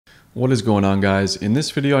What is going on, guys? In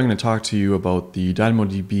this video, I'm going to talk to you about the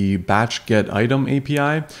DynamoDB BatchGetItem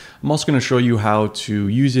API. I'm also going to show you how to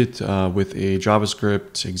use it with a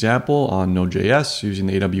JavaScript example on NodeJS using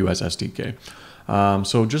the AWS SDK.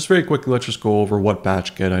 So just very quickly, let's just go over what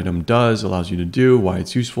BatchGetItem does, allows you to do, why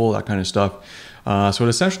it's useful, that kind of stuff. So it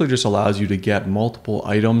essentially just allows you to get multiple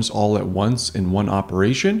items all at once in one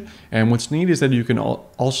operation. And what's neat is that you can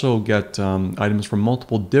also get items from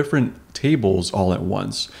multiple different tables all at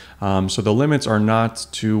once. So the limits are not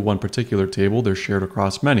to one particular table, they're shared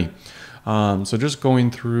across many. So just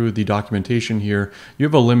going through the documentation here, you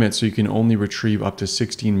have a limit so you can only retrieve up to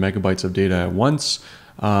 16 megabytes of data at once.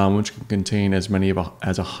 Which can contain as many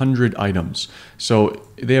as 100 items. So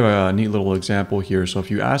they have a neat little example here. So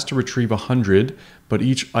if you ask to retrieve 100, but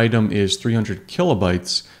each item is 300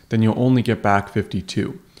 kilobytes, then you'll only get back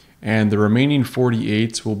 52. And the remaining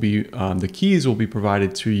 48 will be, the keys will be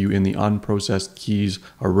provided to you in the unprocessed keys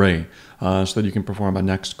array, so that you can perform a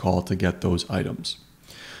next call to get those items.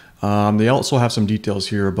 They also have some details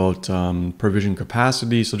here about provision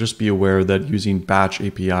capacity, so just be aware that using batch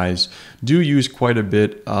APIs do use quite a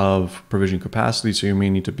bit of provision capacity, so you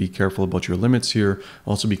may need to be careful about your limits here.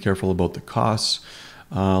 Also be careful about the costs.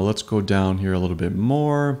 Let's go down here a little bit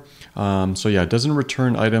more. So yeah, it doesn't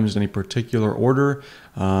return items in any particular order.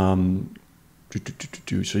 So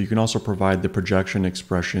you can also provide the projection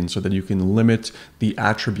expression so that you can limit the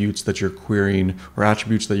attributes that you're querying or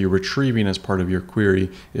attributes that you're retrieving as part of your query,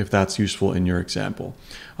 if that's useful in your example.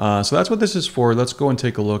 So that's what this is for. Let's go and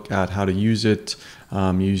take a look at how to use it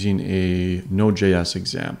using a Node.js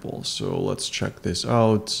example. So let's check this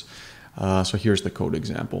out. So here's the code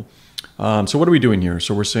example. So what are we doing here?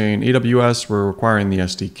 So we're saying AWS, we're requiring the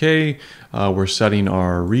SDK, we're setting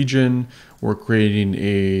our region, we're creating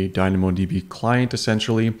a DynamoDB client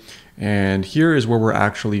essentially, and here is where we're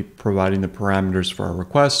actually providing the parameters for our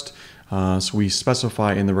request. So we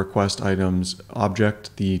specify in the request items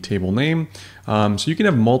object the table name. So you can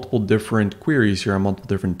have multiple different queries here on multiple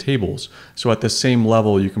different tables. So at the same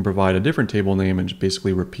level, you can provide a different table name and just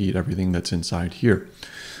basically repeat everything that's inside here.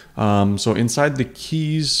 So inside the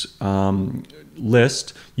keys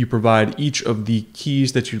list, you provide each of the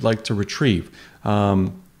keys that you'd like to retrieve.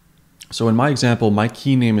 So in my example, my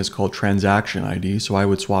key name is called transaction ID. So I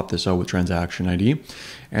would swap this out with transaction ID.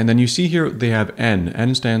 And then you see here they have N.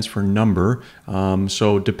 N stands for number.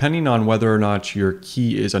 So depending on whether or not your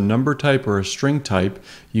key is a number type or a string type,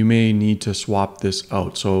 you may need to swap this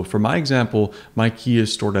out. So for my example, my key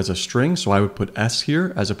is stored as a string. So I would put S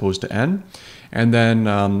here as opposed to N. And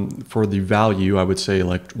then for the value, I would say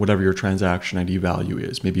like whatever your transaction ID value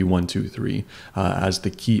is, maybe 1, 2, 3 as the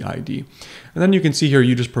key ID. And then you can see here,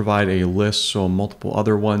 you just provide a list, so multiple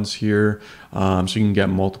other ones here, so you can get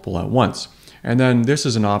multiple at once. And then this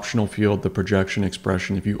is an optional field, the projection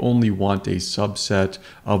expression. If you only want a subset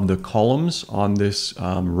of the columns on this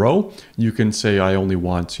row, you can say I only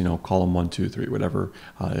want, column 1, 2, 3, whatever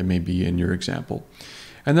it may be in your example.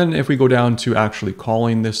 And then if we go down to actually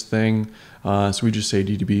calling this thing, so we just say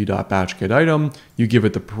ddb.batchGetItem, you give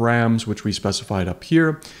it the params, which we specified up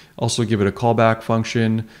here. Also give it a callback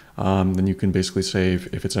function. Then you can basically say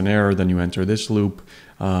if it's an error, then you enter this loop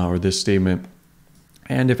or this statement.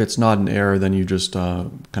 And if it's not an error, then you just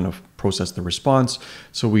kind of process the response.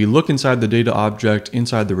 So we look inside the data object,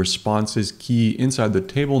 inside the responses key, inside the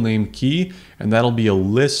table name key, and that'll be a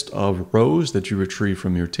list of rows that you retrieve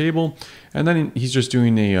from your table. And then he's just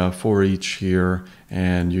doing a for each here,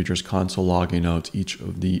 and you're just console logging out each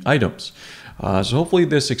of the items. So hopefully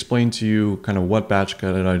this explained to you kind of what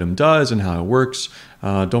BatchGetItem does and how it works.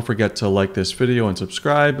 Don't forget to like this video and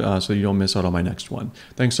subscribe so you don't miss out on my next one.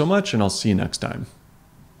 Thanks so much, and I'll see you next time.